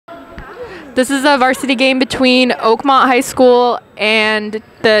This is a varsity game between Oakmont High School and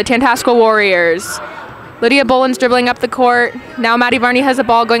the Tantasqua Warriors. Lydia Boland's dribbling up the court. Now Maddy Varney has a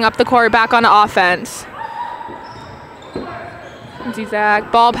ball going up the court, back on offense. Zach,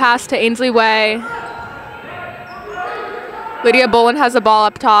 ball pass to Ainsley Way. Lydia Boland has a ball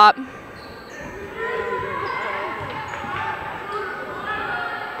up top.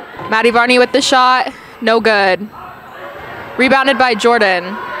 Maddy Varney with the shot, no good. Rebounded by Jordan.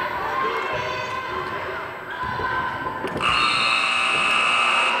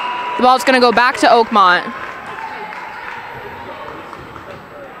 The ball's going to go back to Oakmont.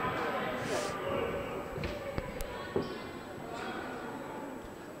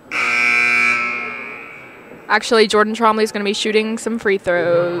 Actually, Jordan Trombley is going to be shooting some free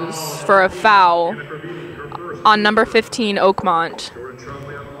throws for a foul on number 15, Oakmont.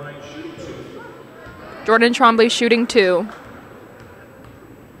 Jordan Trombley shooting 2.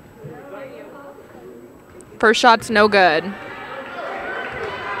 First shot's no good.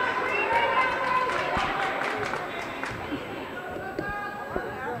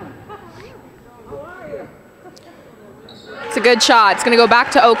 It's a good shot. It's going to go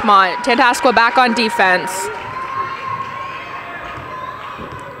back to Oakmont. Tantasqua back on defense.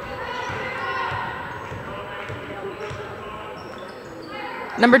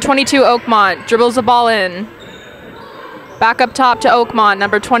 Number 22, Oakmont, dribbles the ball in. Back up top to Oakmont,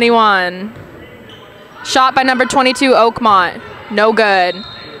 number 21. Shot by number 22, Oakmont. No good.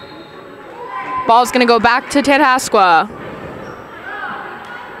 Ball's going to go back to Tantasqua.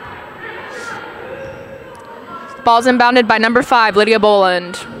 Ball's inbounded by number 5, Lydia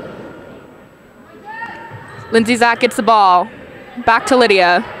Boland. Lindsay Zach gets the ball. Back to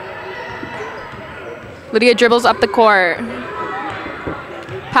Lydia. Lydia dribbles up the court.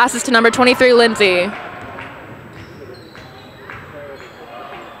 Passes to number 23, Lindsay.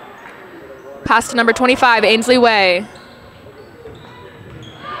 Pass to number 25, Ainsley Way.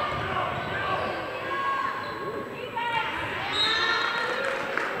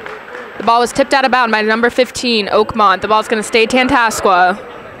 The ball was tipped out of bounds by number 15, Oakmont. The ball's going to stay Tantasqua.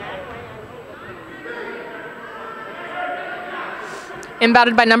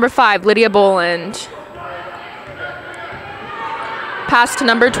 Inbounded by number 5, Lydia Boland. Pass to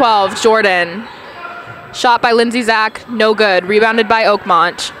number 12, Jordan. Shot by Lindsay Zach, no good. Rebounded by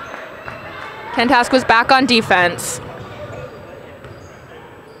Oakmont. Tantasqua's back on defense.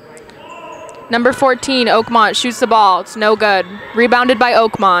 Number 14, Oakmont shoots the ball. It's no good. Rebounded by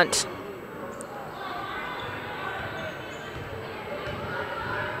Oakmont.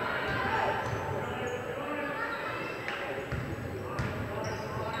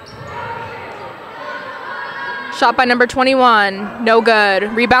 Shot by number 21, no good.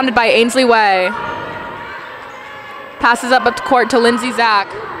 Rebounded by Ainsley Way. Passes up the court to Lindsay Zach.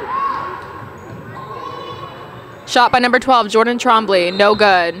 Shot by number 12, Jordan Trombley, no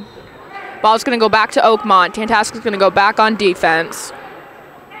good. Ball's going to go back to Oakmont. Tantasqua's going to go back on defense.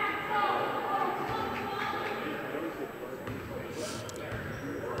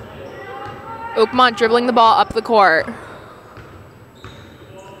 Oakmont dribbling the ball up the court.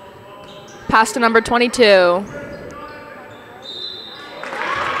 Pass to number 22.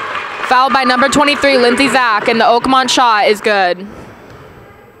 Fouled by number 23, Lindsay Zach, and the Oakmont shot is good.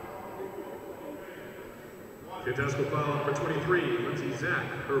 Tantasqua foul number 23, Lindsay Zach,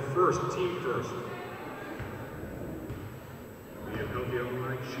 her first, team first. The healthy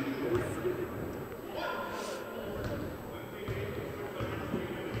online shooting with free.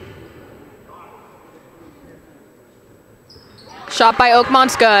 Shot by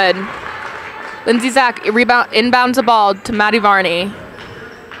Oakmont's good. Lindsay Zach inbounds the ball to Maddy Varney.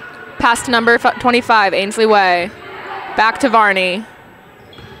 Pass to number 25, Ainsley Way. Back to Varney.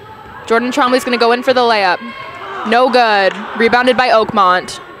 Jordan Trombley's going to go in for the layup. No good. Rebounded by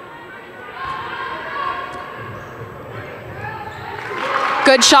Oakmont.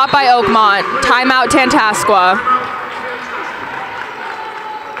 Good shot by Oakmont. Timeout Tantasqua.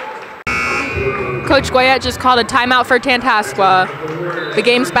 Coach Goyette just called a timeout for Tantasqua. The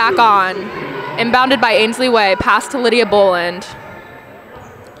game's back on. Inbounded by Ainsley Way. Pass to Lydia Boland.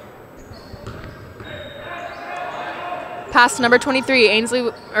 Pass to number 23,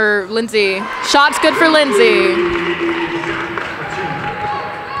 Lindsay. Shot's good for Lindsay.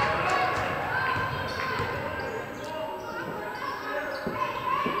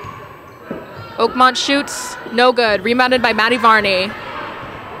 Oakmont shoots, no good. Rebounded by Maddy Varney.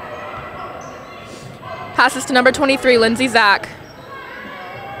 Passes to number 23, Lindsay Zach.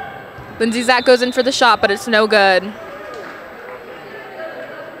 Lindsay Zach goes in for the shot, but it's no good.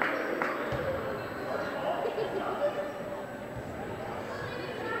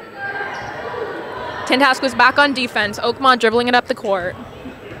 Tantasqua's back on defense. Oakmont dribbling it up the court.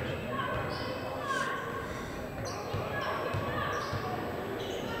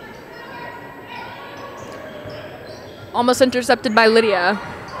 Almost intercepted by Lydia.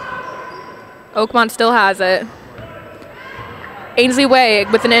 Oakmont still has it. Ainsley Way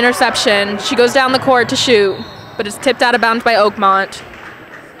with an interception. She goes down the court to shoot, but it's tipped out of bounds by Oakmont.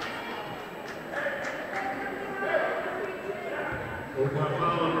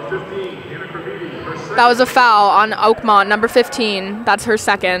 That was a foul on Oakmont, number 15. That's her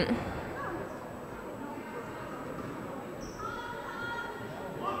second.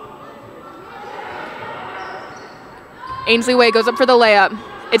 Ainsley Way goes up for the layup.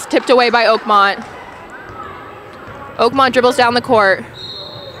 It's tipped away by Oakmont. Oakmont dribbles down the court.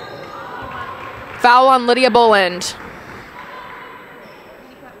 Foul on Lydia Boland.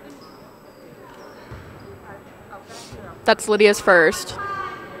 That's Lydia's first.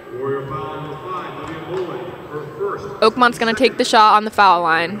 Oakmont's going to take the shot on the foul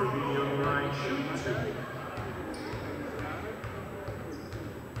line.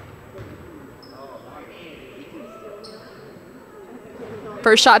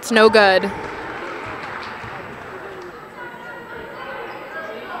 First shot's no good.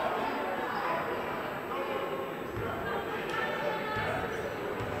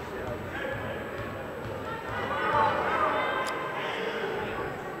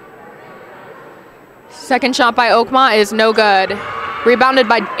 Second shot by Oakmont is no good. Rebounded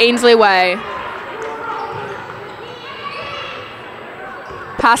by Ainsley Way.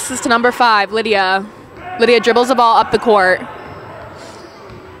 Passes to number 5, Lydia. Lydia dribbles the ball up the court.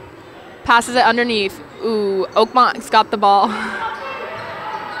 Passes it underneath. Ooh, Oakmont's got the ball.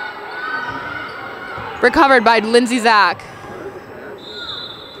 Recovered by Lindsay Zach.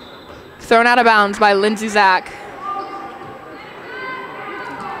 Thrown out of bounds by Lindsay Zach.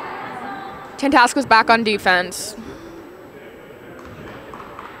 Tantasqua's back on defense.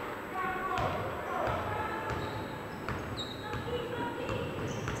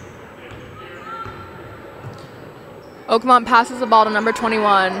 Oakmont passes the ball to number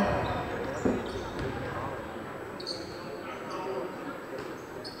 21.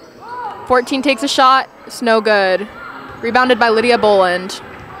 Fourteen takes a shot. It's no good. Rebounded by Lydia Boland.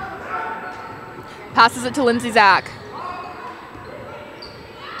 Passes it to Lindsay Zach.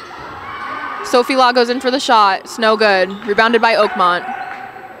 Sophie Law goes in for the shot. It's no good. Rebounded by Oakmont.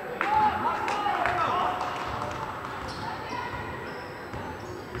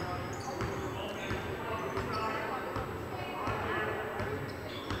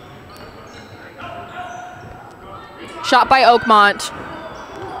 Shot by Oakmont.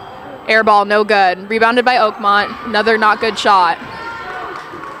 Air ball, no good. Rebounded by Oakmont. Another not good shot.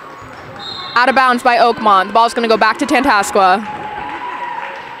 Out of bounds by Oakmont. The ball's going to go back to Tantasqua.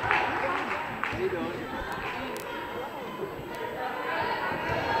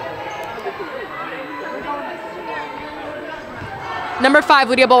 Number 5,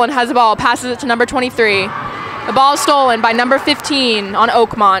 Lydia Boland has the ball, passes it to number 23. The ball is stolen by number 15 on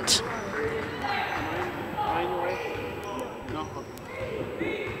Oakmont.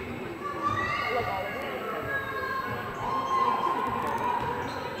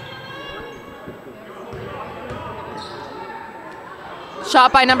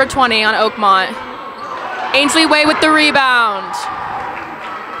 Shot by number 20 on Oakmont. Ainsley Way with the rebound.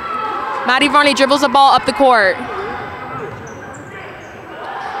 Maddy Varney dribbles the ball up the court.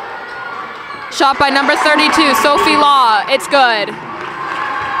 Shot by number 32, Sophie Law. It's good.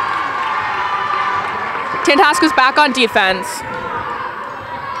 Tantasqua's back on defense.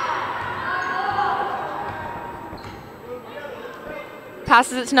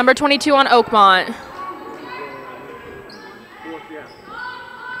 Passes it to number 22 on Oakmont.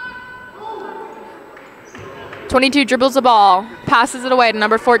 .22 dribbles the ball, passes it away to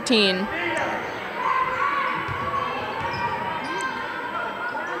number 14.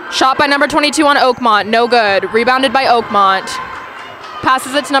 Shot by number 22 on Oakmont, no good. Rebounded by Oakmont.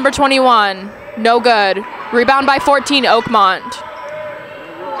 Passes it to number 21, no good. Rebound by 14, Oakmont.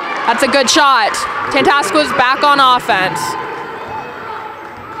 That's a good shot. Tantasqua's back on offense.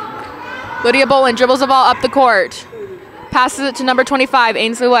 Lydia Boland dribbles the ball up the court. Passes it to number 25,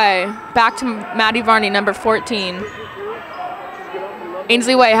 Ainsley Way. Back to Maddy Varney, number 14.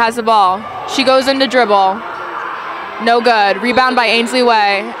 Ainsley Way has the ball. She goes in to dribble. No good. Rebound by Ainsley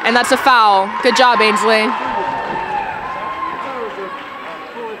Way, and that's a foul. Good job, Ainsley.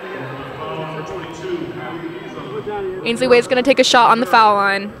 Ainsley Way's going to take a shot on the foul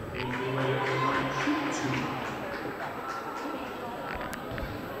line.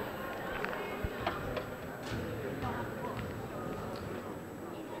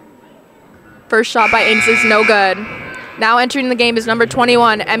 First shot by Ainsley's no good. Now entering the game is number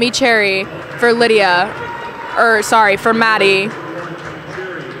 21, Emmy Cherry for Maddy.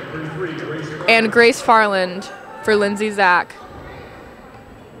 And Grace Farland for Lindsay Zach.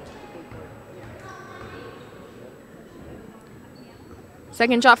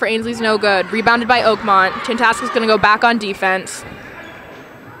 Second shot for Ainsley's no good. Rebounded by Oakmont. Tantasqua's going to go back on defense.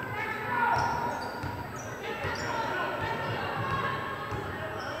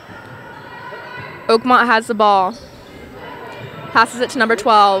 Oakmont has the ball. Passes it to number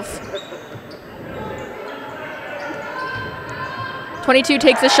 12. 22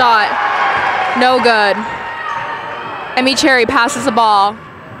 takes a shot. No good. Emmy Cherry passes the ball.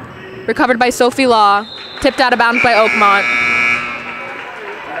 Recovered by Sophie Law. Tipped out of bounds by Oakmont.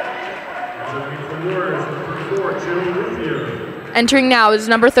 Entering now is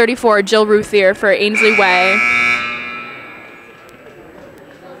number 34, Jill Ruthier for Ainsley Way.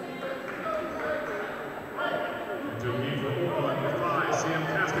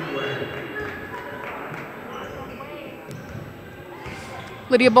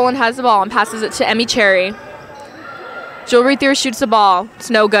 Lydia Bullen has the ball and passes it to Emmy Cherry. Jill Ruthier shoots the ball. It's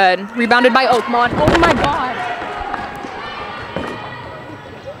no good. Rebounded by Oakmont. Oh my God.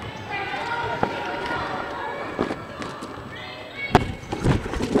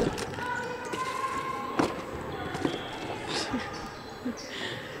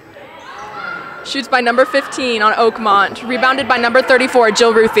 Shoots by number 15 on Oakmont. Rebounded by number 34,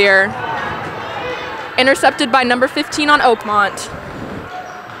 Jill Ruthier. Intercepted by number 15 on Oakmont.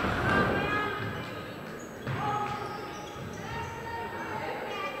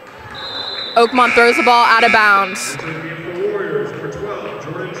 Oakmont throws the ball out of bounds.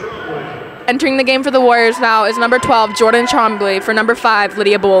 Entering the game for the Warriors now is number 12, Jordan Trombley, for number 5,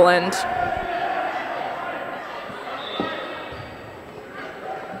 Lydia Boland.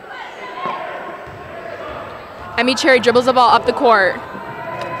 Emmy Cherry dribbles the ball up the court.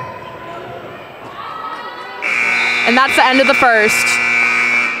 And that's the end of the first.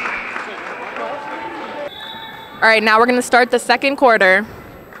 All right, now we're going to start the second quarter.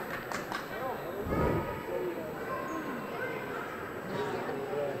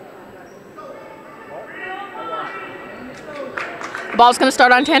 The ball's going to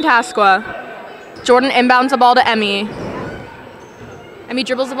start on Tantasqua. Jordan inbounds the ball to Emmy. Emmy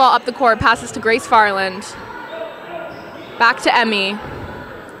dribbles the ball up the court, passes to Grace Farland. Back to Emmy.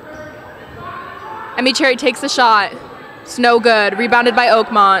 Emmy Cherry takes the shot. It's no good. Rebounded by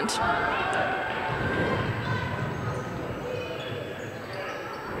Oakmont.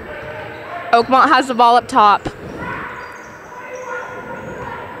 Oakmont has the ball up top.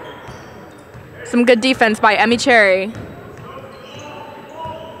 Some good defense by Emmy Cherry.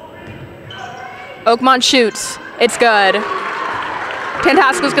 Oakmont shoots. It's good.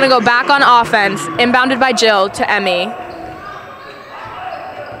 Tantasqua's going to go back on offense. Inbounded by Jill to Emmy.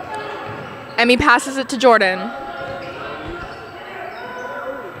 Emmy passes it to Jordan.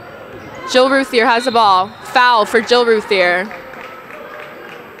 Jill Ruthier has the ball. Foul for Jill Ruthier.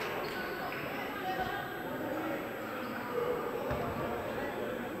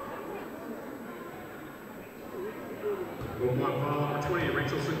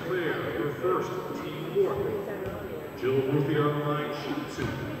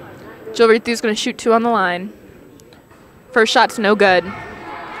 Jill Ruthier's going to shoot 2 on the line. First shot's no good.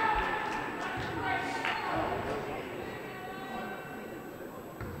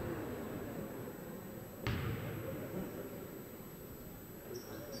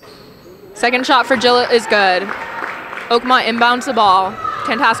 Second shot for Jill is good. Oakmont inbounds the ball.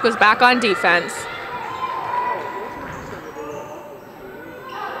 Tantasqua's back on defense.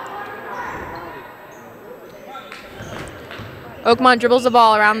 Oakmont dribbles the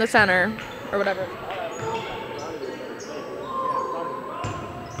ball around the center, or whatever.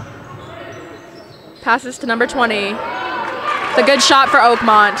 Passes to number 20. It's a good shot for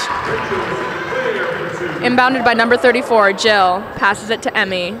Oakmont. Inbounded by number 34, Jill. Passes it to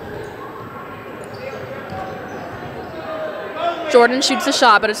Emmy. Jordan shoots a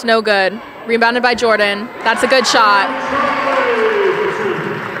shot, but it's no good. Rebounded by Jordan. That's a good shot.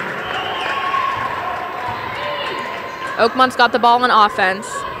 Oakmont's got the ball on offense.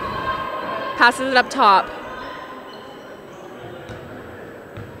 Passes it up top.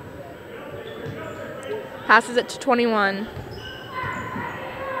 Passes it to 21.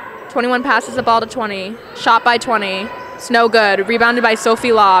 21 passes the ball to 20. Shot by 20. It's no good. Rebounded by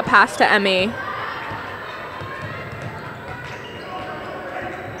Sophie Law. Pass to Emmy.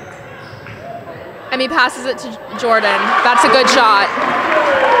 Emmy passes it to Jordan. That's a good shot.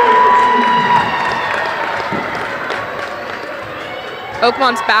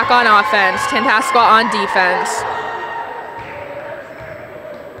 Oakmont's back on offense. Tantasqua on defense.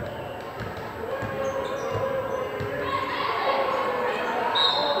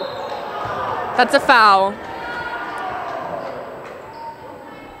 That's a foul.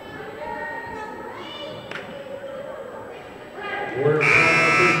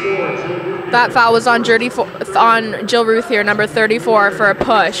 That foul was on Jill Ruth here, number 34, for a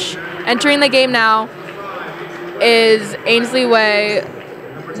push. Entering the game now is Ainsley Way,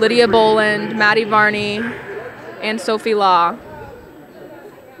 Lydia Boland, Maddy Varney, and Sophie Law.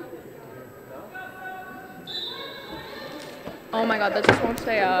 Oh my God, that just won't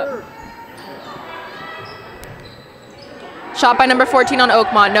stay up. Shot by number 14 on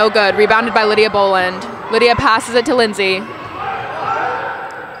Oakmont, no good. Rebounded by Lydia Boland. Lydia passes it to Lindsay.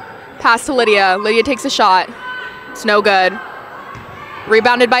 Pass to Lydia. Lydia takes a shot. It's no good.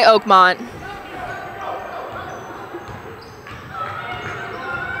 Rebounded by Oakmont.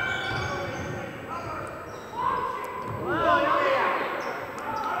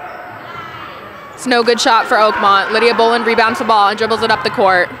 It's no good shot for Oakmont. Lydia Boland rebounds the ball and dribbles it up the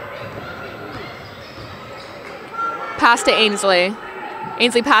court. Pass to Ainsley.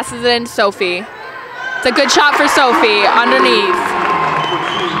 Ainsley passes it in to Sophie. It's a good shot for Sophie underneath.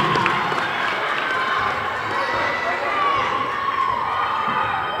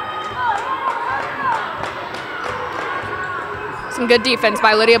 Some good defense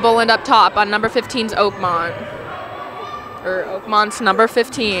by Lydia Boland up top on number 15's Oakmont. Or Oakmont's number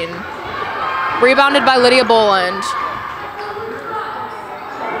 15. Rebounded by Lydia Boland.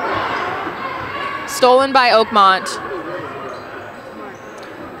 Stolen by Oakmont.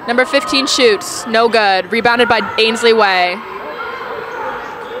 Number 15 shoots, no good. Rebounded by Ainsley Way.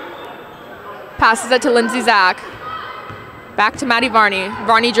 Passes it to Lindsay Zach. Back to Maddy Varney.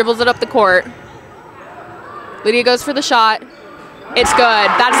 Varney dribbles it up the court. Lydia goes for the shot. It's good.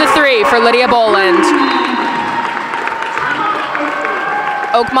 That's a 3 for Lydia Boland.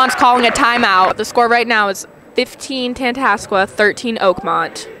 Oakmont's calling a timeout. The score right now is 15 Tantasqua, 13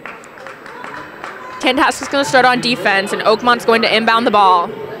 Oakmont. Tantasqua's going to start on defense, and Oakmont's going to inbound the ball.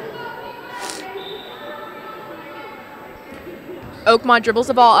 Oakmont dribbles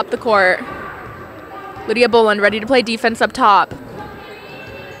the ball up the court. Lydia Boland ready to play defense up top.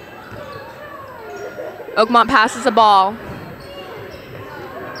 Oakmont passes the ball.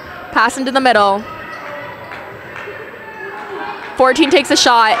 Pass into the middle. 14 takes a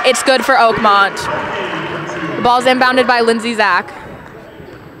shot. It's good for Oakmont. The ball's inbounded by Lindsay Zach.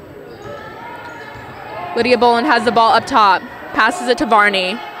 Lydia Boland has the ball up top. Passes it to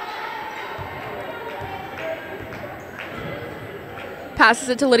Varney. Passes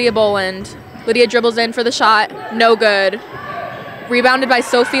it to Lydia Boland. Lydia dribbles in for the shot. No good. Rebounded by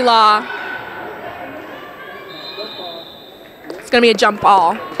Sophie Law. It's going to be a jump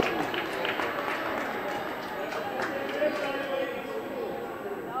ball.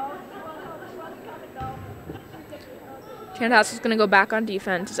 Tantasqua's going to go back on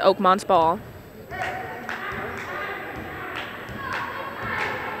defense. It's Oakmont's ball.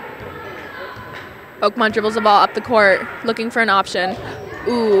 Oakmont dribbles the ball up the court, looking for an option.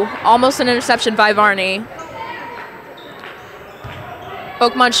 Ooh, almost an interception by Varney.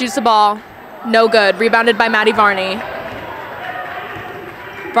 Oakmont shoots the ball. No good. Rebounded by Maddy Varney.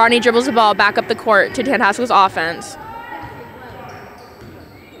 Varney dribbles the ball back up the court to Tantasqua's offense.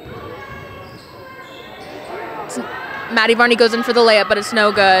 Maddy Varney goes in for the layup, but it's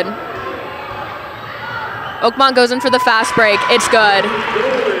no good. Oakmont goes in for the fast break. It's good.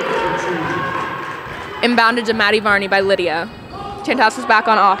 Inbounded to Maddy Varney by Lydia. Tantasqua's back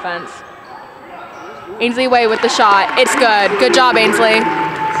on offense. Ainsley Way with the shot. It's good. Good job, Ainsley.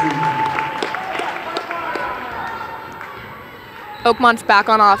 Oakmont's back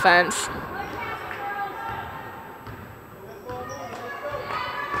on offense.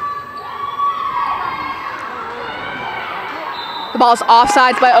 The ball's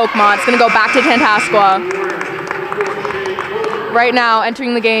offsides by Oakmont. It's going to go back to Tantasqua. Right now,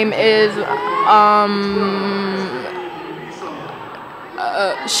 entering the game is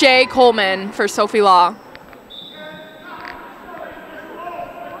Shay Coleman for Sophie Law.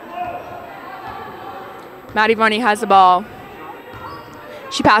 Maddy Varney has the ball.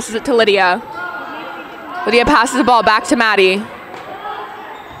 She passes it to Lydia. Lydia passes the ball back to Maddy.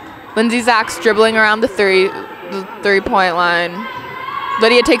 Lindsay Zach's dribbling around the three-point line.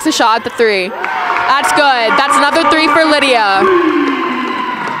 Lydia takes a shot at the 3. That's good. That's another 3 for Lydia.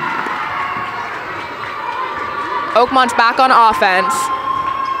 Oakmont's back on offense.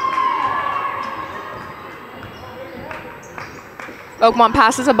 Oakmont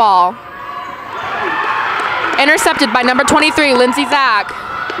passes a ball. Intercepted by number 23, Lindsay Zach.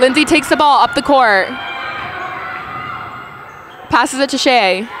 Lindsay takes the ball up the court. Passes it to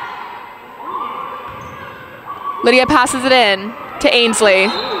Shea. Lydia passes it in to Ainsley.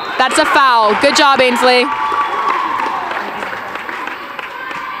 That's a foul. Good job, Ainsley.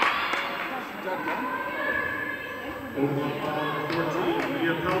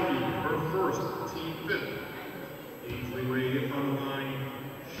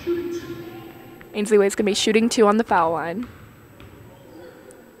 Ainsley Way's going to be shooting 2 on the foul line.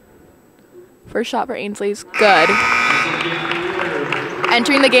 First shot for Ainsley's good.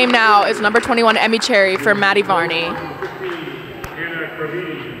 Entering the game now is number 21, Emmy Cherry for Maddy Varney.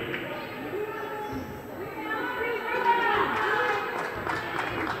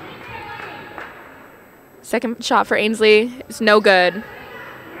 Second shot for Ainsley is no good.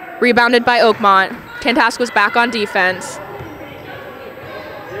 Rebounded by Oakmont. Tantasqua's back on defense.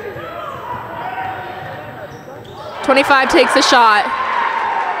 25 takes the shot.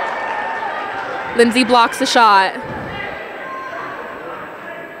 Lindsay blocks the shot.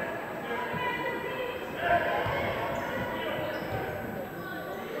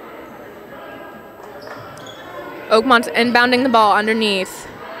 Oakmont's inbounding the ball underneath.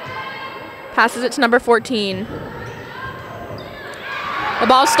 Passes it to number 14. The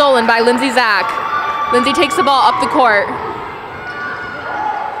ball stolen by Lindsay Zach. Lindsay takes the ball up the court.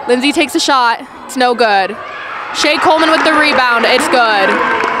 Lindsay takes a shot. It's no good. Shea Coleman with the rebound. It's good.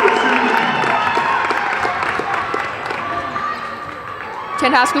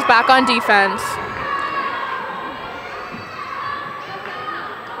 Tantasqua's back on defense.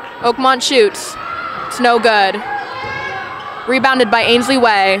 Oakmont shoots. It's no good. Rebounded by Ainsley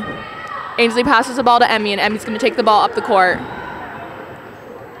Way. Ainsley passes the ball to Emmy, and Emmy's going to take the ball up the court.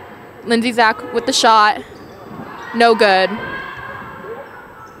 Lindsay Zach with the shot. No good.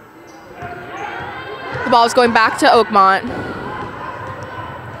 The ball is going back to Oakmont.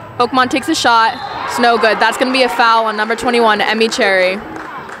 Oakmont takes a shot. It's no good. That's going to be a foul on number 21, Emmy Cherry.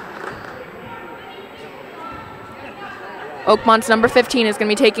 Oakmont's number 15 is going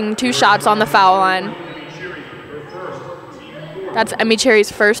to be taking 2 shots on the foul line. That's Emmy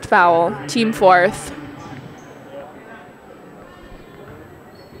Cherry's first foul, team 4th.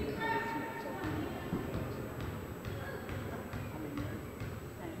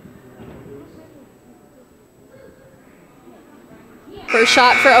 First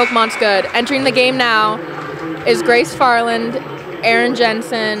shot for Oakmont's good. Entering the game now is Grace Farland, Erin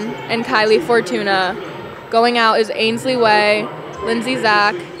Jensen, and Kylie Fortuna. Going out is Ainsley Way, Lindsay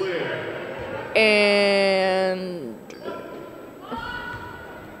Zach, and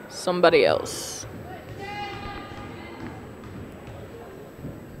somebody else.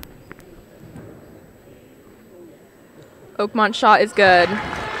 Oakmont's shot is good.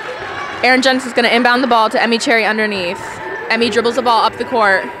 Erin Jensen's going to inbound the ball to Emmy Cherry underneath. Emmy dribbles the ball up the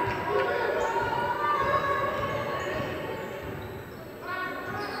court.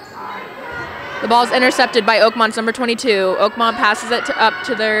 The ball is intercepted by Oakmont's number 22. Oakmont passes it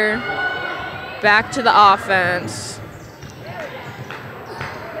back to the offense.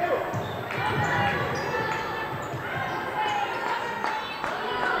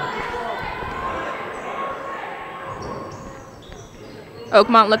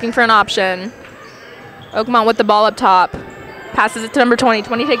 Oakmont looking for an option. Oakmont with the ball up top. Passes it to number 20.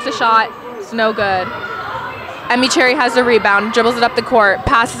 20 takes a shot. It's no good. Emmy Cherry has the rebound. Dribbles it up the court.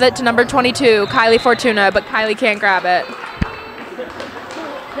 Passes it to number 22, Kylie Fortuna, but Kylie can't grab it.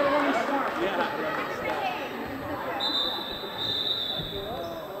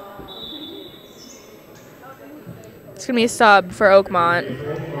 It's going to be a sub for Oakmont.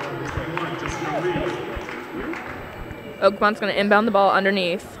 Oakmont's going to inbound the ball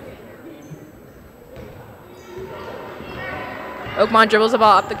underneath. Oakmont dribbles the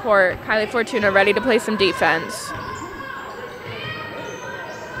ball up the court. Kylie Fortuna ready to play some defense.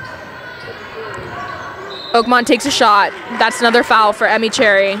 Oakmont takes a shot. That's another foul for Emmy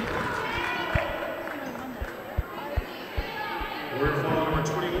Cherry.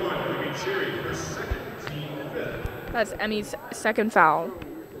 That's Emmy's second foul,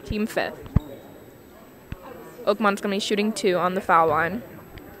 team 5th. Oakmont's going to be shooting 2 on the foul line.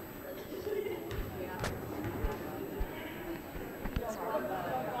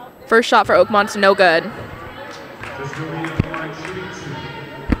 First shot for Oakmont's no good.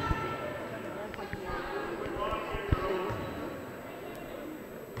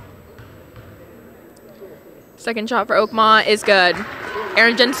 Second shot for Oakmont is good.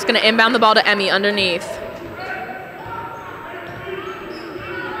 Erin Jensen's going to inbound the ball to Emmy underneath.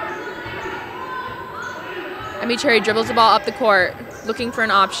 Emmy Cherry dribbles the ball up the court, looking for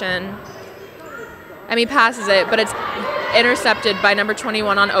an option. Emmy passes it, but it's intercepted by number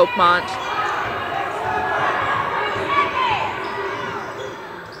 21 on Oakmont.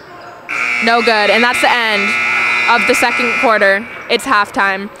 No good, and that's the end of the second quarter. It's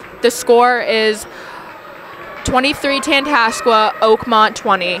halftime. The score is 23 Tantasqua, Oakmont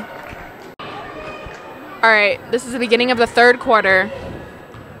 20. All right, this is the beginning of the third quarter.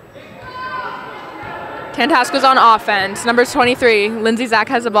 Tantasqua's on offense. Number 23, Lindsay Zach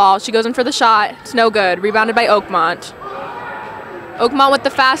has the ball. She goes in for the shot. It's no good. Rebounded by Oakmont. Oakmont with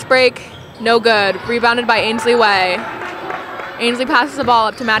the fast break. No good. Rebounded by Ainsley Way. Ainsley passes the ball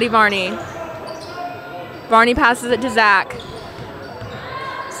up to Maddy Varney. Varney passes it to Zach.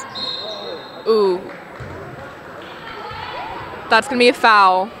 Ooh. That's going to be a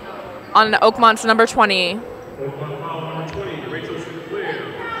foul on Oakmont's number 20. Oakmont foul number 20, Rachel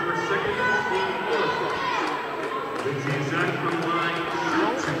Sinclair. First, second, Lindsay Zach on the line,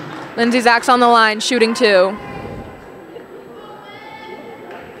 shooting 2. Lindsay Zach's on the line, shooting 2.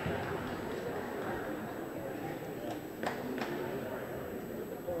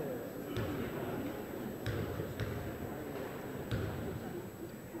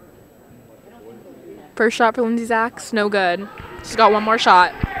 First shot for Lindsay Zach's, no good. She's got one more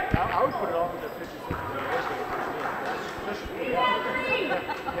shot. I would put it on with the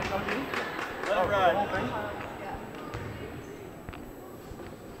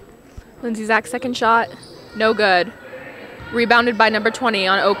Lindsay Zach's second shot, no good. Rebounded by number 20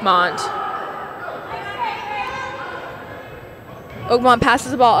 on Oakmont. Oakmont passes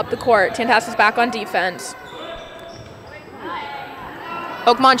the ball up the court. Tantasqua's back on defense.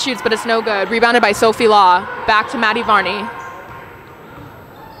 Oakmont shoots, but it's no good. Rebounded by Sophie Law. Back to Maddy Varney.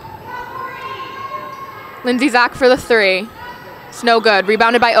 Lindsay Zach for the 3. It's no good.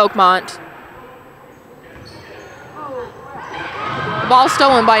 Rebounded by Oakmont. The ball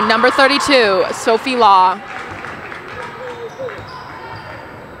stolen by number 32, Sophie Law.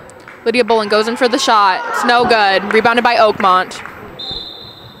 Lydia Bullen goes in for the shot. It's no good. Rebounded by Oakmont.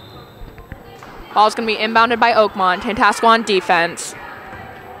 Ball's going to be inbounded by Oakmont. Tantasqua on defense.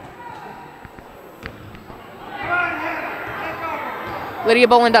 Lydia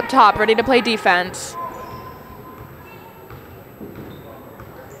Boland up top, ready to play defense.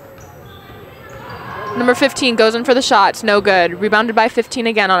 Number 15 goes in for the shots, no good. Rebounded by 15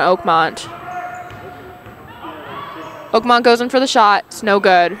 again on Oakmont. Oakmont goes in for the shots, no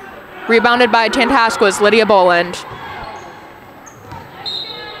good. Rebounded by Tantasqua's Lydia Boland.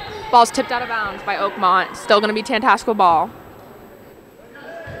 Ball's tipped out of bounds by Oakmont. Still going to be Tantasqua ball.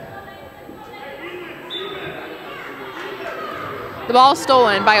 The ball is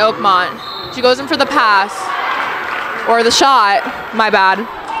stolen by Oakmont. She goes in for the pass, or the shot, my bad.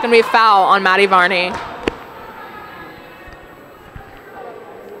 It's going to be a foul on Maddy Varney.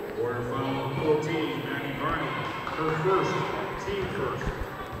 Quarter foul 14, Maddy Varney. Her first, team first.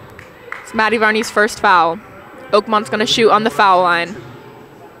 It's Maddy Varney's first foul. Oakmont's going to shoot on the foul line.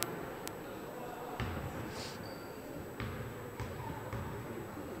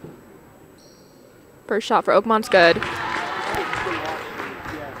 First shot for Oakmont's good.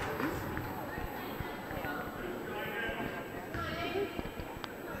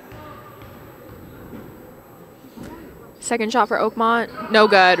 Second shot for Oakmont, no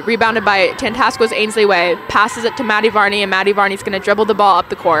good. Rebounded by Tantasqua's Ainsley Way. Passes it to Maddy Varney, and Maddy Varney's going to dribble the ball up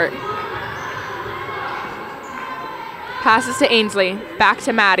the court. Passes to Ainsley, back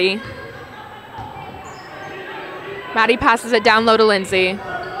to Maddy. Maddy passes it down low to Lindsay.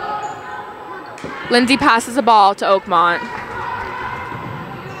 Lindsay passes the ball to Oakmont.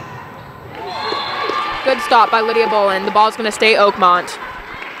 Good stop by Lydia Boland. The ball's going to stay Oakmont.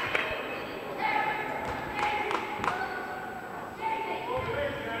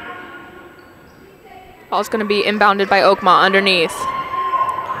 Ball's going to be inbounded by Oakmont underneath.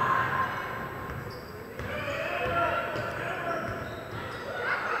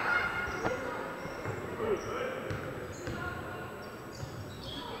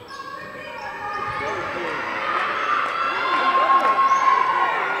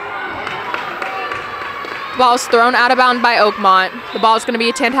 Ball's thrown out of bounds by Oakmont. The ball's going to be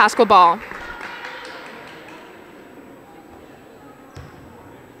a Tantasqua ball.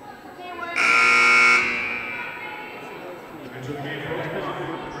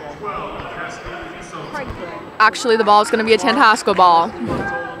 Actually, the ball is going to be a Tantasqua ball.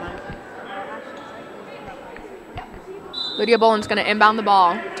 Lydia Boland's going to inbound the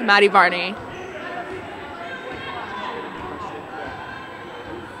ball to Maddy Varney.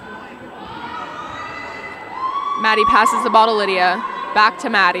 Maddy passes the ball to Lydia. Back to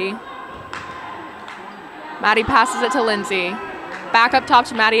Maddy. Maddy passes it to Lindsay. Back up top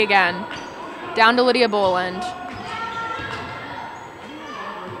to Maddy again. Down to Lydia Boland.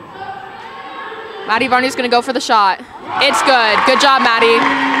 Maddy Varney's going to go for the shot. It's good. Good job, Maddy.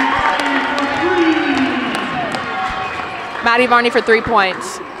 Maddy Varney for 3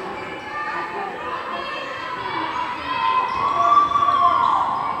 points.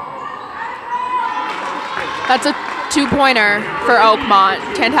 That's a 2-pointer for Oakmont.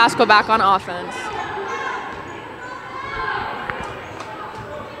 Tantasqua back on offense.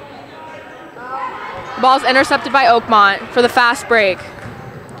 The ball's intercepted by Oakmont for the fast break.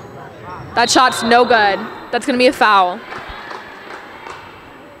 That shot's no good. That's going to be a foul.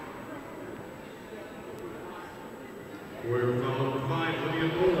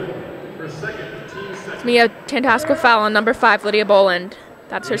 It's going to be a Tantasqua foul on number 5, Lydia Boland.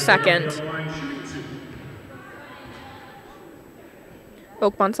 That's her second.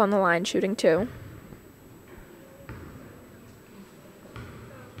 Oakmont's on the line, shooting 2.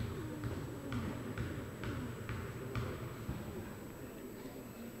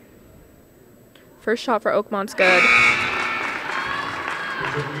 First shot for Oakmont's good.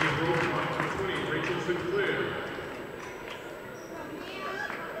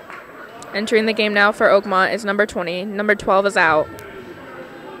 Entering the game now for Oakmont is number 20. Number 12 is out.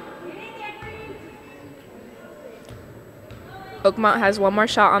 Oakmont has one more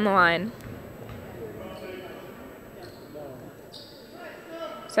shot on the line.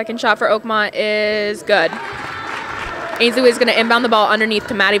 Second shot for Oakmont is good. Ainsley is going to inbound the ball underneath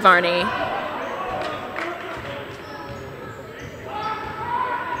to Maddy Varney.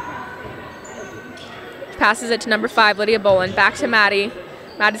 Passes it to number 5, Lydia Boland. Back to Maddy.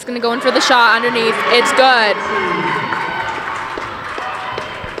 Maddy's going to go in for the shot underneath. It's good.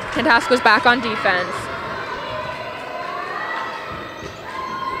 Tantasqua's back on defense.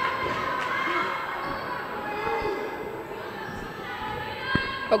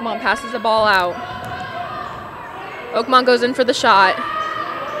 Oakmont passes the ball out. Oakmont goes in for the shot.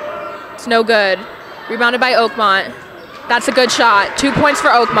 It's no good. Rebounded by Oakmont. That's a good shot. 2 points for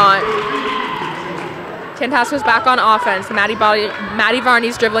Oakmont. Tantasqua's back on offense. Maddy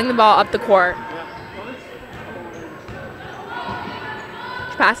Varney's dribbling the ball up the court.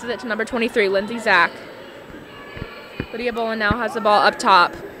 She passes it to number 23, Lindsay Zach. Lydia Boland now has the ball up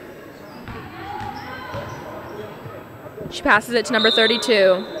top. She passes it to number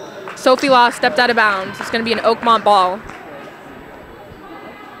 32. Sophie Law stepped out of bounds. It's going to be an Oakmont ball.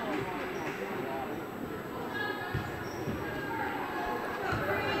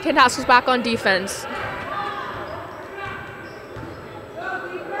 Tantasqua's back on defense.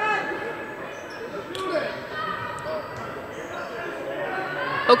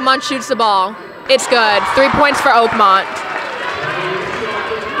 Oakmont shoots the ball. It's good. 3 points for Oakmont.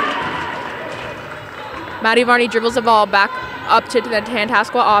 Maddy Varney dribbles the ball back up to the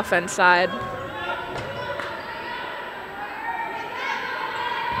Tantasqua offense side.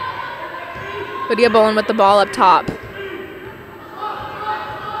 Lydia Boland with the ball up top.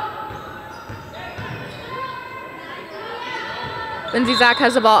 Lindsay Zach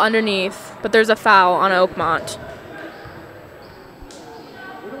has the ball underneath, but there's a foul on Oakmont.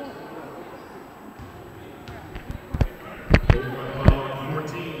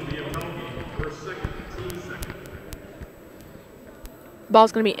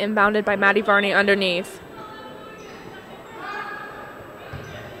 Ball's going to be inbounded by Maddy Varney underneath.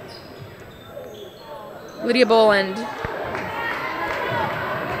 Lydia Boland.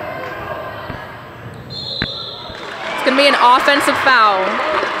 It's going to be an offensive foul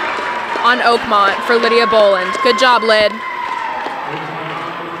on Oakmont for Lydia Boland. Good job, Lyd.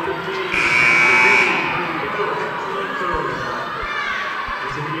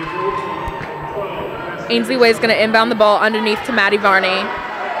 Ainsley Way is going to inbound the ball underneath to Maddy Varney.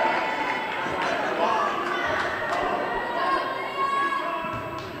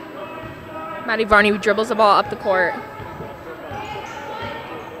 Maddy Varney dribbles the ball up the court.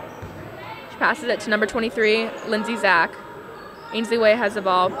 She passes it to number 23, Lindsay Zach. Ainsley Way has the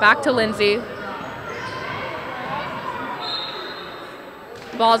ball. Back to Lindsay.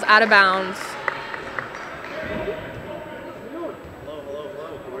 The ball's out of bounds.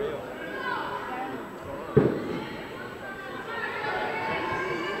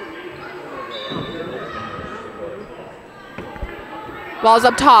 Ball's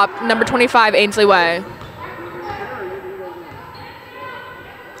up top, number 25, Ainsley Way.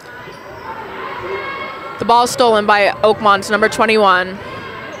 The ball is stolen by Oakmont's number 21. It's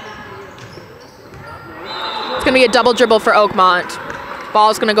going to be a double dribble for Oakmont. Ball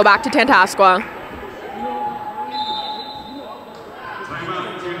is going to go back to Tantasqua.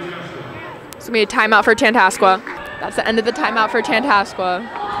 It's going to be a timeout for Tantasqua. That's the end of the timeout for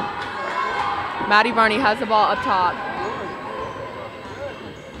Tantasqua. Maddy Varney has the ball up top.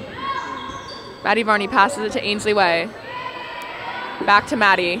 Maddy Varney passes it to Ainsley Way. Back to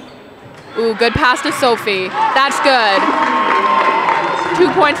Maddy. Ooh, good pass to Sophie. That's good.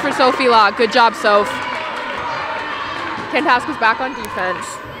 2 points for Sophie Locke. Good job, Soph. Tantasqua's back on defense.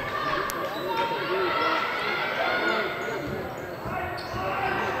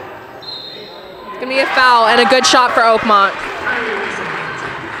 It's going to be a foul and a good shot for Oakmont.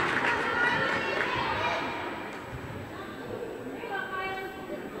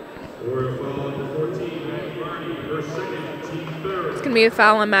 It's going to be a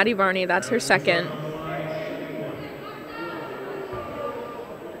foul on Maddy Varney. That's her second.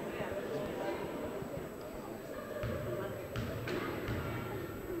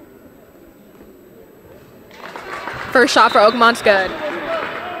 First shot for Oakmont's good.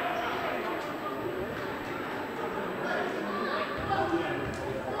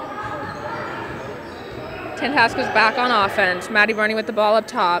 Tantasqua's back on offense. Maddy Varney with the ball up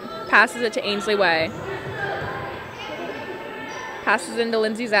top. Passes it to Ainsley Way. Passes into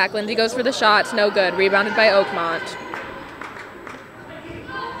Lindsay Zach. Lindsay goes for the shot. It's no good. Rebounded by Oakmont.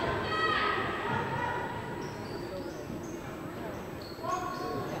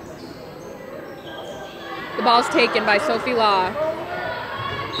 The ball's taken by Sophie Law.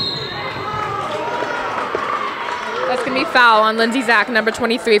 That's going to be foul on Lindsay Zach, number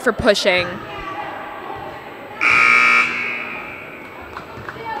 23, for pushing.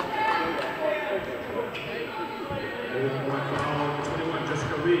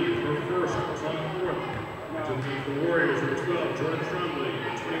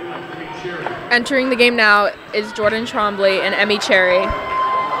 Entering the game now is Jordan Trombley and Emmy Cherry.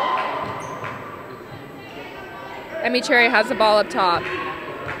 Emmy Cherry has the ball up top.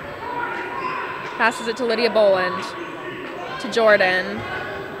 Passes it to Lydia Boland. To Jordan.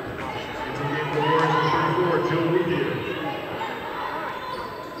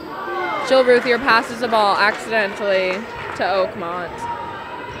 Jill Ruthier passes the ball accidentally to Oakmont.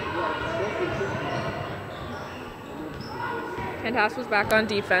 Tantasqua's back on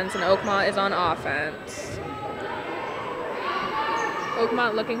defense and Oakmont is on offense.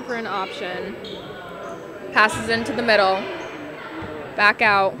 Oakmont looking for an option. Passes into the middle. Back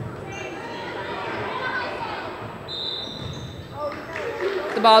out.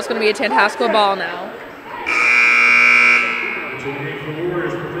 The ball is going to be a Tantasqua ball now.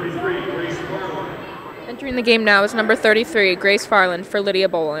 Entering the game now is number 33, Grace Farland, for Lydia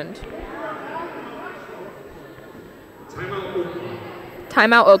Boland.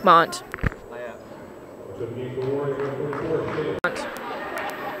 Timeout Oakmont.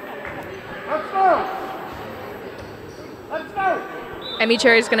 Emmy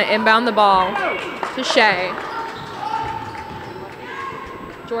Cherry's going to inbound the ball to Shea.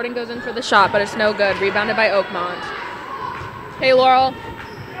 Jordan goes in for the shot, but it's no good. Rebounded by Oakmont. Hey, Laurel.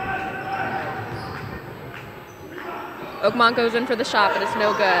 Oakmont goes in for the shot, but it's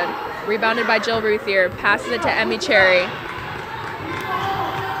no good. Rebounded by Jill Ruthier. Passes it to Emmy Cherry.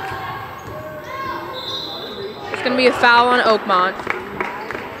 It's going to be a foul on Oakmont.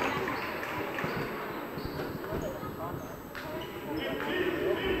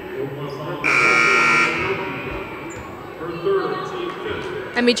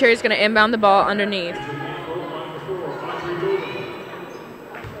 Emmy Cherry's going to inbound the ball underneath.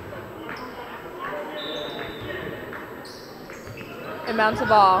 Inbounds the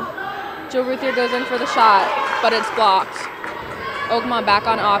ball. Jill Ruthier goes in for the shot, but it's blocked. Oakmont back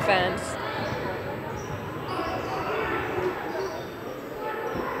on offense.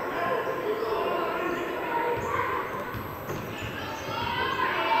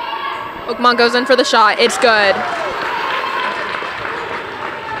 Oakmont goes in for the shot. It's good.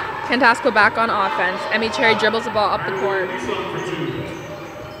 Tantasqua back on offense. Emmy Cherry dribbles the ball up the court.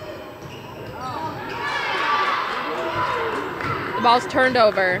 The ball's turned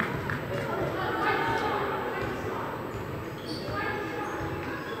over.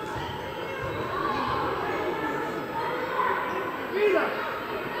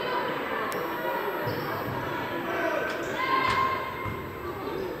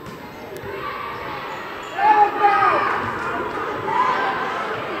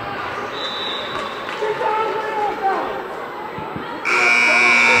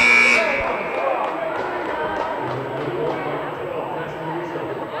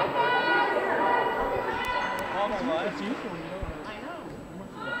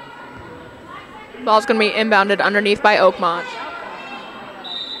 Ball's going to be inbounded underneath by Oakmont.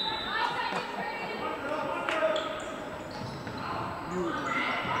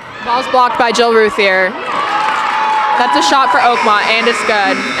 Ball's blocked by Jill Ruthier. That's a shot for Oakmont, and it's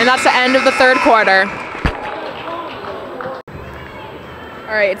good. And that's the end of the third quarter.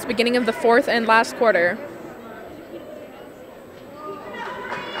 All right, it's beginning of the fourth and last quarter.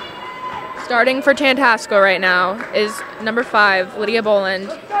 Starting for Tantasqua right now is number 5, Lydia Boland,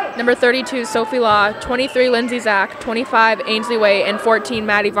 number 32, Sophie Law, 23, Lindsay Zach, 25, Ainsley Way, and 14,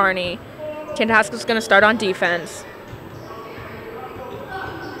 Maddy Varney. Tantasqua's going to start on defense.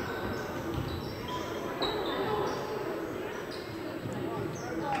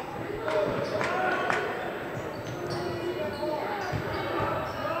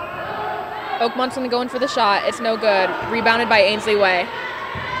 Oakmont's going to go in for the shot. It's no good. Rebounded by Ainsley Way.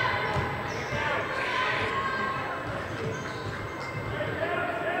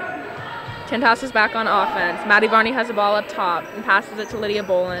 Tantasqua's back on offense. Maddy Varney has the ball up top and passes it to Lydia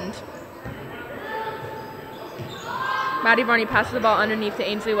Boland. Maddy Varney passes the ball underneath to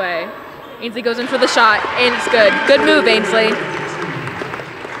Ainsley Way. Ainsley goes in for the shot, and it's good. Good move, Ainsley.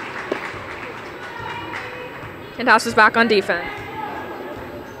 Tantasqua's back on defense.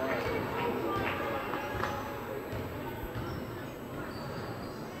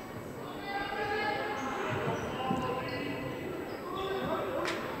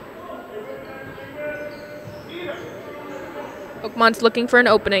 Oakmont's looking for an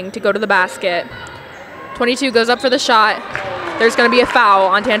opening to go to the basket. 22 goes up for the shot. There's going to be a foul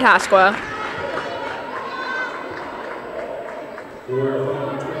on Tantasqua.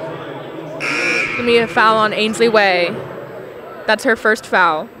 There's going to be a foul on Ainsley Way. That's her first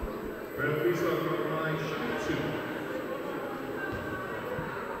foul.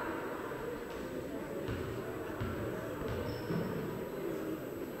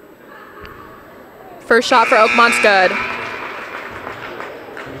 First shot for Oakmont's good.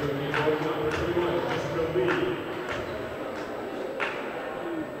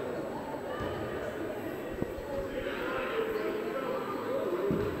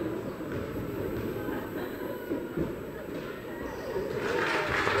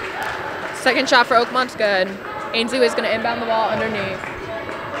 Second shot for Oakmont's good. Ainsley Way's going to inbound the ball underneath.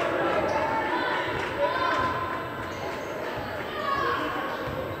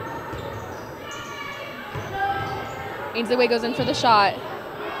 Ainsley Way goes in for the shot.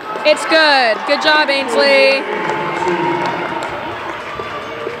 It's good. Good job, Ainsley.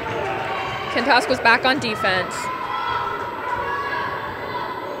 Tantasqua's back on defense.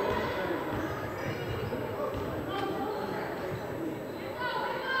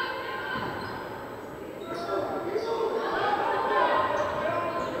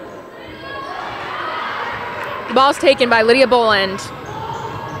 The ball's taken by Lydia Boland.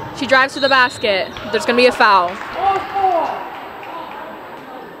 She drives to the basket. There's going to be a foul.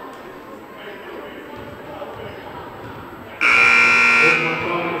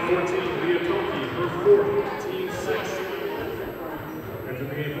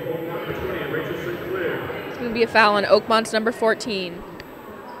 It's going to be a foul on Oakmont's number 14.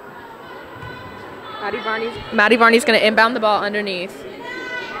 Maddy Varney's going to inbound the ball underneath.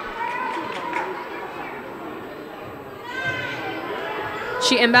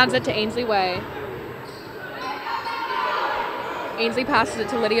 She inbounds it to Ainsley Way. Ainsley passes it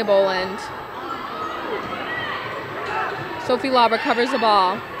to Lydia Boland. Sophie Law recovers the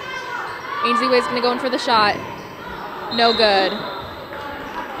ball. Ainsley Way's going to go in for the shot. No good.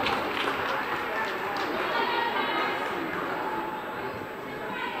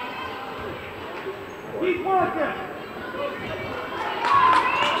 Keep working.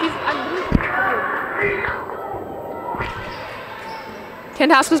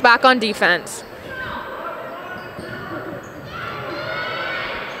 Tantasqua's back on defense.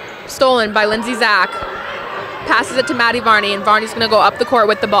 Stolen by Lindsay Zach. Passes it to Maddy Varney, and Varney's going to go up the court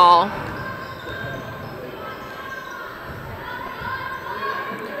with the ball.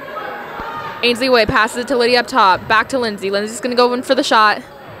 Ainsley Way passes it to Lydia up top. Back to Lindsay. Lindsay's going to go in for the shot.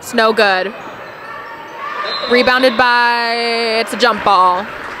 It's no good. Rebounded by... It's a jump ball.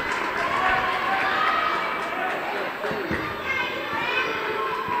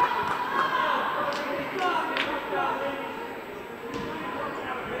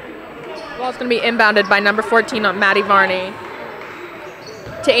 Ball's going to be inbounded by number 14 on Maddy Varney.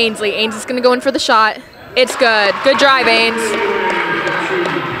 To Ainsley. Ainsley's going to go in for the shot. It's good. Good drive, Ains.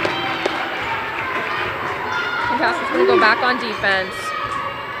 Tantasqua's going to go back on defense.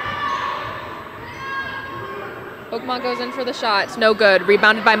 Oakmont goes in for the shot. It's no good.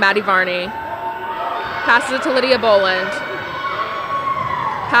 Rebounded by Maddy Varney. Passes it to Lydia Boland.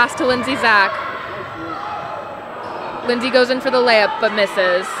 Pass to Lindsay Zach. Lindsay goes in for the layup but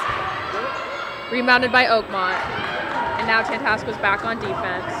misses. Rebounded by Oakmont. And now Tantasqua's back on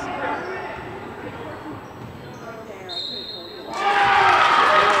defense.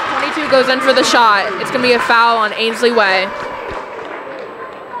 2 goes in for the shot. It's going to be a foul on Ainsley Way.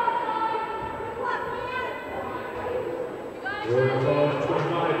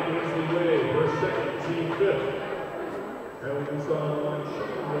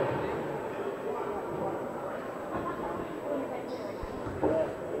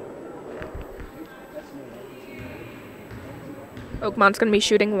 Oakmont's going to be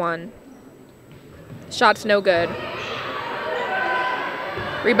shooting 1. Shot's no good.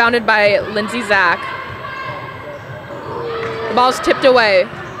 Rebounded by Lindsay Zach. The ball's tipped away.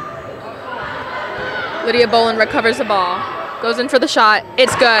 Lydia Boland recovers the ball. Goes in for the shot.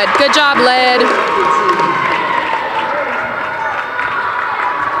 It's good. Good job, Lid.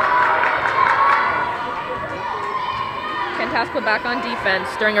 Tantasqua back on defense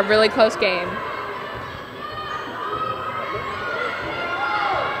during a really close game.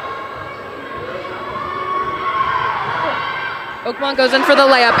 Oakmont goes in for the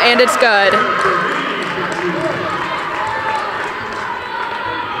layup, and it's good.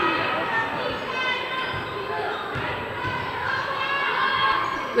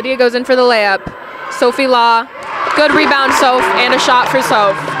 Lydia goes in for the layup. Sophie Law, good rebound, Soph, and a shot for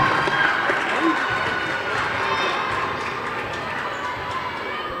Soph.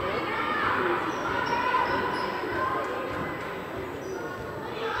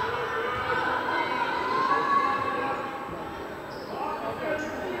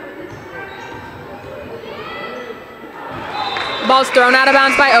 Ball's thrown out of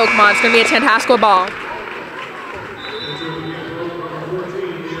bounds by Oakmont. It's going to be a Tantasqua ball.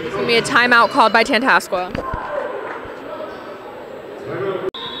 It's going to be a timeout called by Tantasqua.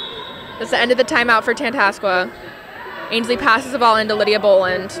 That's the end of the timeout for Tantasqua. Ainsley passes the ball into Lydia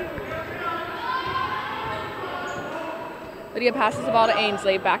Boland. Lydia passes the ball to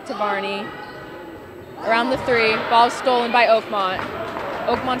Ainsley. Back to Varney. Around the 3. Ball stolen by Oakmont.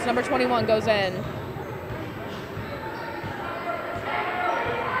 Oakmont's number 21 goes in.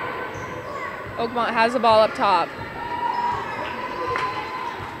 Oakmont has the ball up top.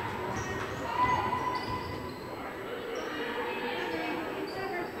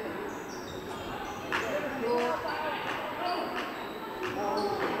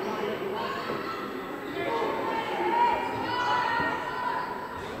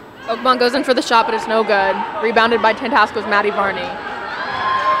 Oakmont goes in for the shot, but it's no good. Rebounded by Tantasqua's Maddy Varney.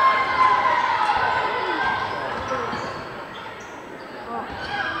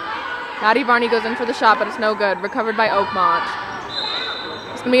 Maddy Varney goes in for the shot, but it's no good. Recovered by Oakmont.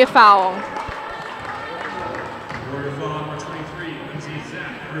 It's going to be a foul.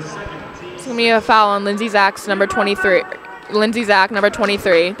 It's going to be a foul on Lindsay Zach's number 23. Lindsay Zach, number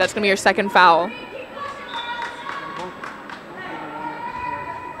 23. That's going to be your second foul.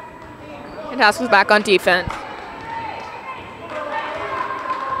 Tantasqua's back on defense.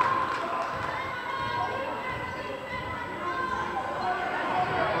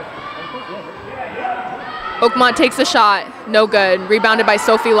 Oakmont takes a shot. No good. Rebounded by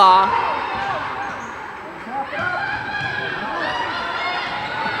Sophie Law.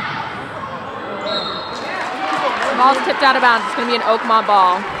 The ball's tipped out of bounds. It's going to be an Oakmont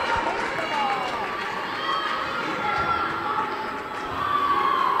ball.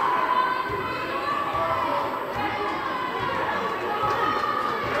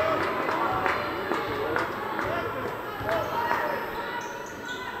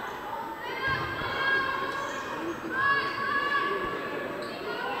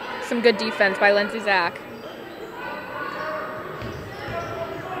 Some good defense by Lindsay Zach.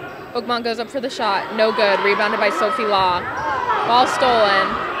 Oakmont goes up for the shot. No good. Rebounded by Sophie Law. Ball stolen.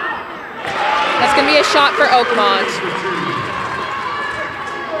 That's going to be a shot for Oakmont.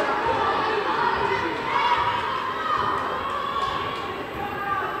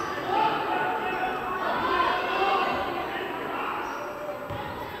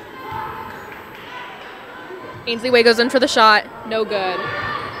 Ainsley Way goes in for the shot. No good.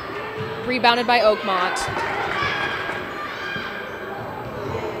 Rebounded by Oakmont.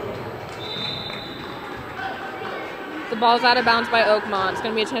 The ball's out of bounds by Oakmont. It's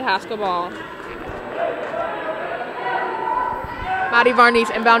going to be a Tantasqua ball. Maddy Varney's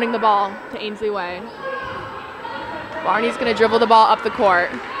inbounding the ball to Ainsley Way. Varney's going to dribble the ball up the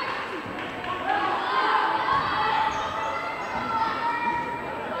court.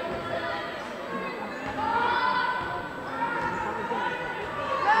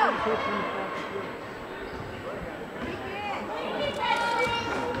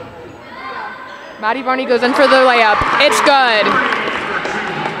 Maddy Varney goes in for the layup. It's good.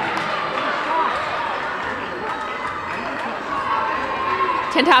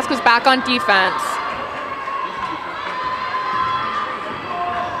 Tantasqua's back on defense.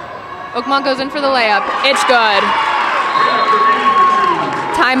 Oakmont goes in for the layup. It's good.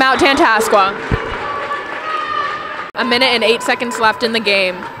 Timeout, Tantasqua. 1 minute and 8 seconds left in the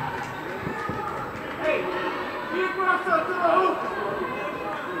game.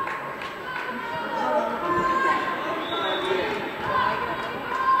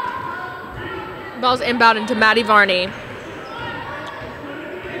 Ball's inbound into Maddy Varney.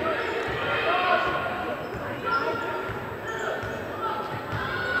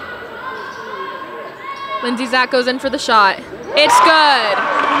 Lindsay Zach goes in for the shot. It's good.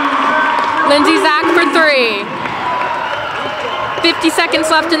 Lindsay Zach for 3. 50 seconds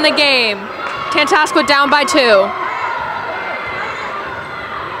left in the game. Tantasqua down by 2.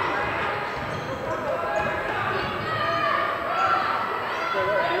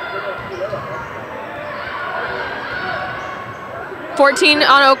 (14)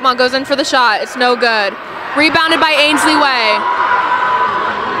 on Oakmont goes in for the shot. It's no good. Rebounded by Ainsley Way.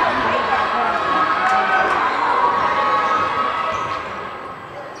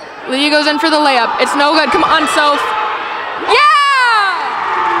 Lila goes in for the layup. It's no good. Come on, Soph. Yeah!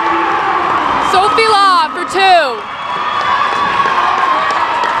 Sophie Law for 2.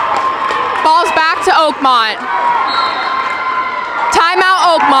 Ball's back to Oakmont. Timeout,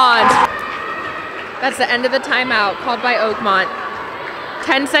 Oakmont. That's the end of the timeout called by Oakmont.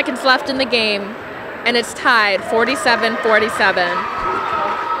 10 seconds left in the game, and it's tied 47-47.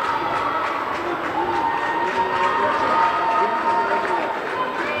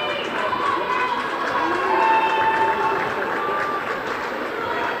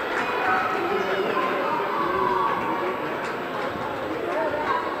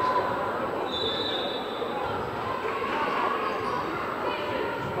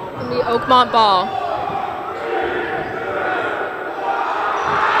 The Oakmont ball.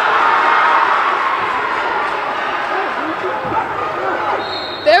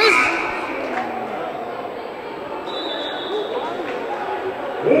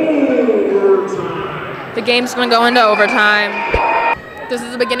 The game's going to go into overtime. This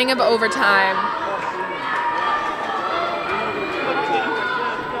is the beginning of overtime.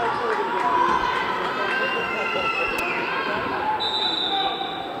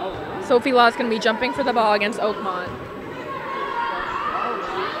 Sophie Law is going to be jumping for the ball against Oakmont.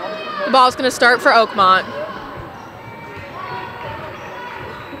 The ball's going to start for Oakmont.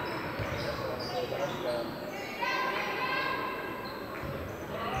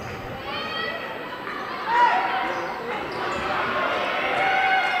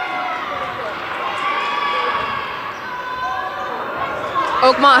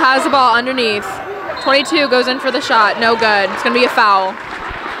 Oakmont has the ball underneath. 22 goes in for the shot. No good. It's going to be a foul.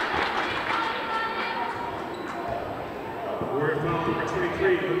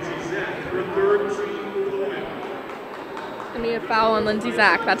 It's going to be a foul on Lindsay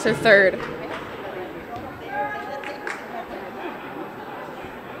Zach. That's her 3rd.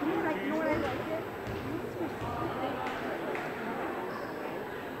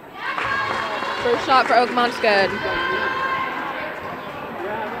 First shot for Oakmont's good.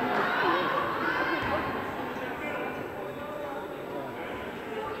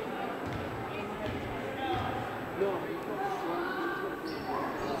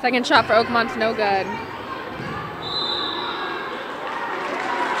 Second shot for Oakmont's no good.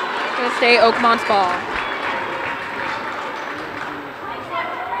 It's going to stay Oakmont's ball.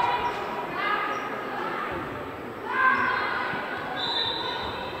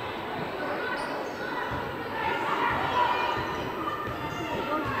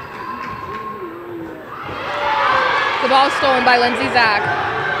 The ball's stolen by Lindsay Zach.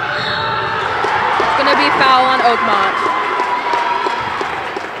 It's going to be foul on Oakmont.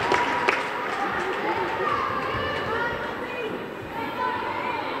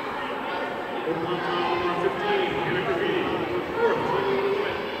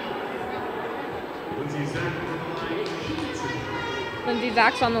 Lindsay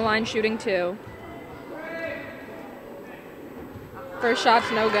Zach's on the line shooting 2. First shot's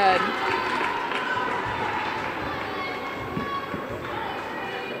no good.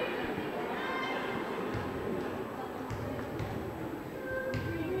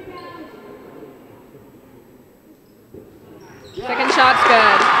 Second shot's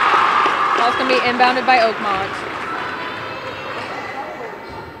good. Ball's going to be inbounded by Oakmont.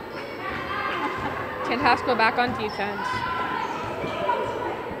 Tantasqua back on defense.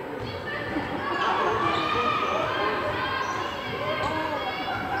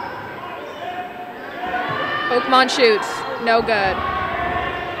 Oakmont shoots. No good.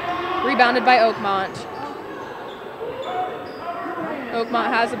 Rebounded by Oakmont. Oakmont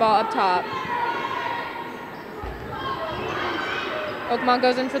has the ball up top. Oakmont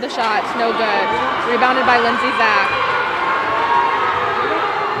goes in for the shot. It's no good. Rebounded by Lindsay Zach.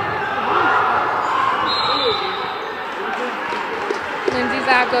 Lindsay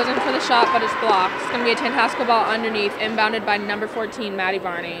Zach goes in for the shot, but it's blocked. It's going to be a Tantasqua ball underneath, inbounded by number 14, Maddy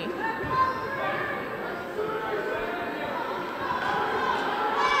Varney.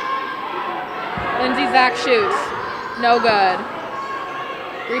 Lindsay Zach shoots. No good.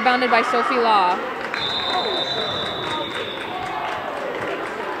 Rebounded by Sophie Law.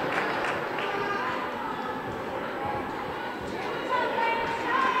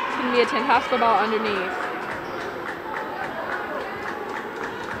 It's going to be a Tantasqua ball underneath.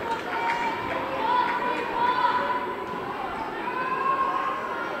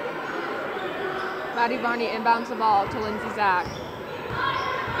 Maddy Varney inbounds the ball to Lindsay Zach.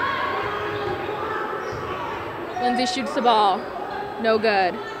 Lindsay shoots the ball. No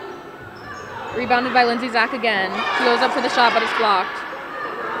good. Rebounded by Lindsay Zach again. She goes up for the shot, but it's blocked.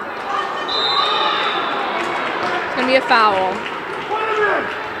 It's going to be a foul.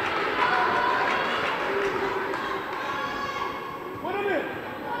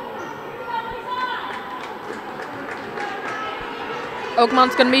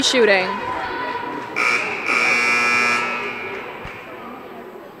 Oakmont's going to be shooting.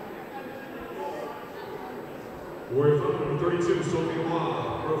 Warriors up number 32, Sophie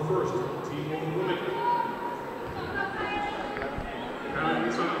Law, her first team on the women.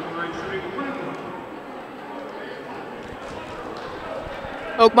 Maddy's on the line shooting 1 point.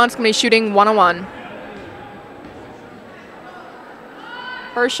 Oakmont's going to be shooting 1-on-1.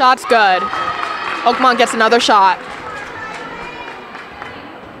 First shot's good. Oakmont gets another shot.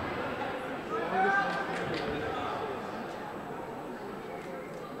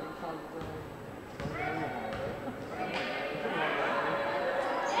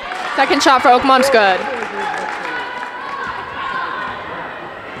 Second shot for Oakmont's good.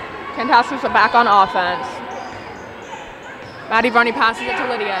 Tantasqua's back on offense. Maddy Varney passes it to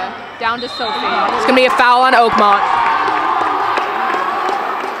Lydia. Down to Sophie. It's going to be a foul on Oakmont.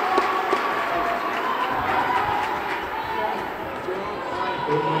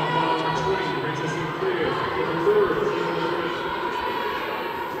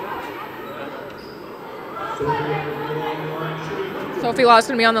 Sophie Law's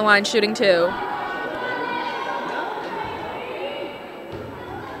going to be on the line shooting too.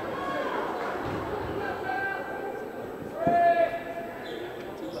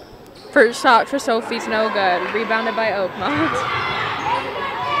 First shot for Sophie's no good. Rebounded by Oakmont.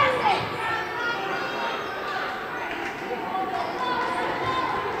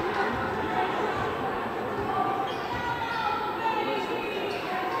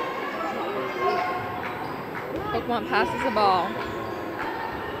 Oakmont passes the ball.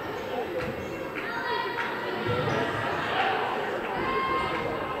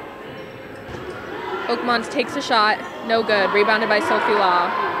 Oakmont takes a shot, no good, rebounded by Sophie Law.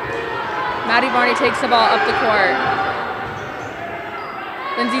 Maddy Varney takes the ball up the court.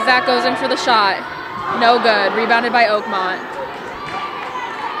 Lindsay Zach goes in for the shot, no good, rebounded by Oakmont.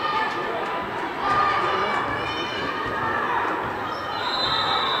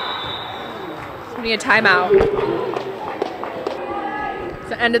 It's going to be a timeout. It's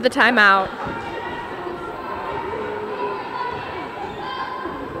the end of the timeout.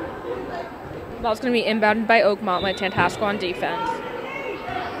 Ball's going to be inbounded by Oakmont with Tantasqua on defense.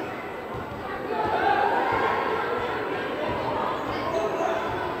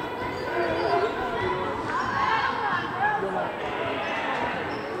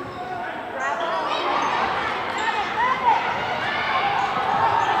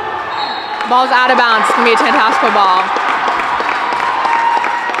 Ball's out of bounds. It's going to be a Tantasqua ball.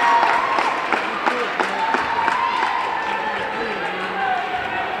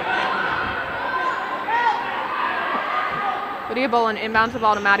 Lydia Bolin inbounds the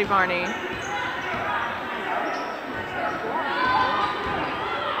ball to Maddy Varney.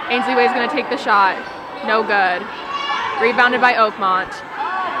 Ainsley Way's going to take the shot. No good. Rebounded by Oakmont.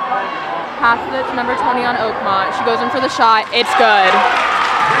 Passes it to number 20 on Oakmont. She goes in for the shot. It's good.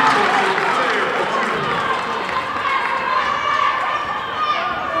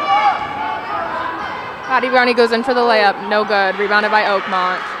 Maddy Varney goes in for the layup. No good. Rebounded by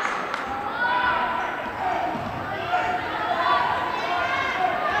Oakmont.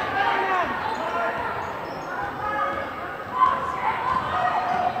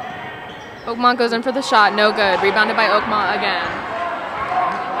 Oakmont goes in for the shot, no good. Rebounded by Oakmont again.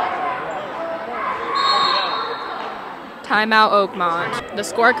 Timeout Oakmont. The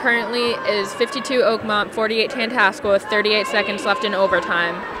score currently is 52 Oakmont, 48 Tantasqua with 38 seconds left in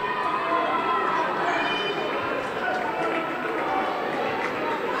overtime.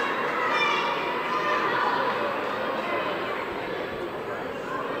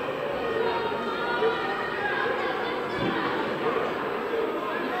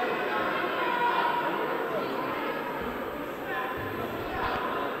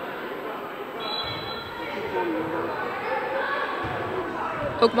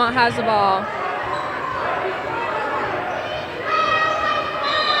 Oakmont has the ball.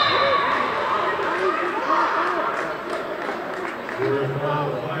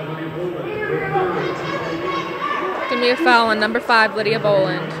 Give me a foul on number 5, Lydia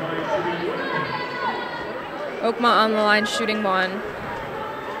Boland. Oakmont on the line shooting 1.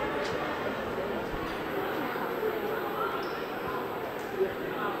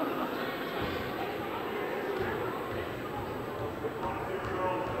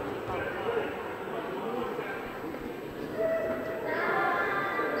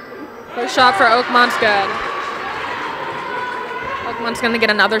 First shot for Oakmont's good. Oakmont's going to get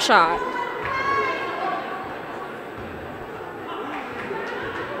another shot.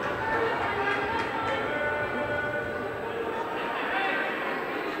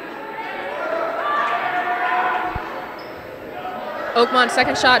 Oakmont's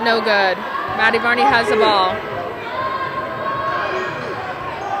second shot, no good. Maddy Varney has the ball.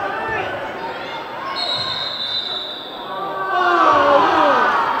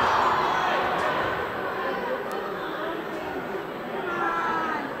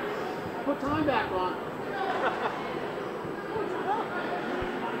 Put time back on.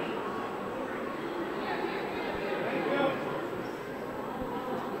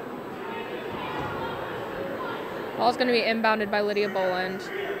 Ball's going to be inbounded by Lydia Boland.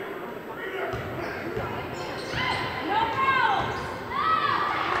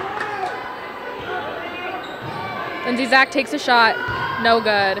 Lindsay Zach takes a shot. No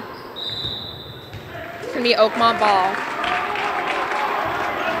good. It's going to be Oakmont ball.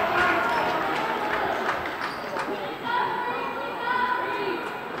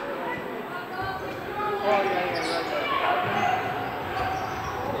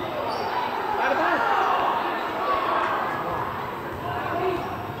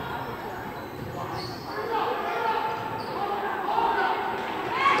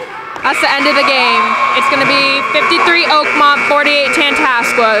 That's the end of the game. It's going to be 53 Oakmont, 48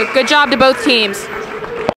 Tantasqua. Good job to both teams.